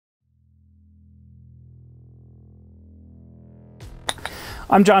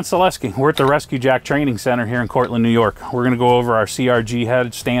I'm John Selesky. We're at the Res-Q-Jack Training Center here in Cortland, New York. We're going to go over our CRG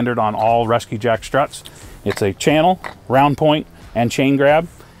head standard on all Res-Q-Jack struts. It's a channel, round point, and chain grab.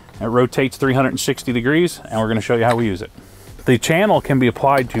 It rotates 360 degrees, and we're going to show you how we use it. The channel can be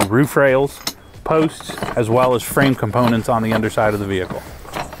applied to roof rails, posts, as well as frame components on the underside of the vehicle.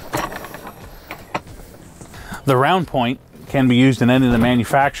 The round point can be used in any of the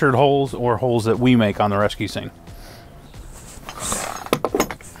manufactured holes or holes that we make on the rescue scene.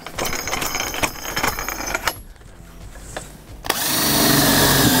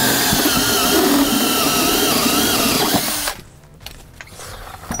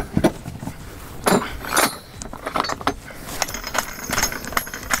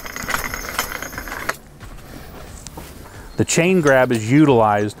 The chain grab is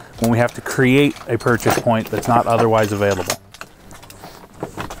utilized when we have to create a purchase point that's not otherwise available.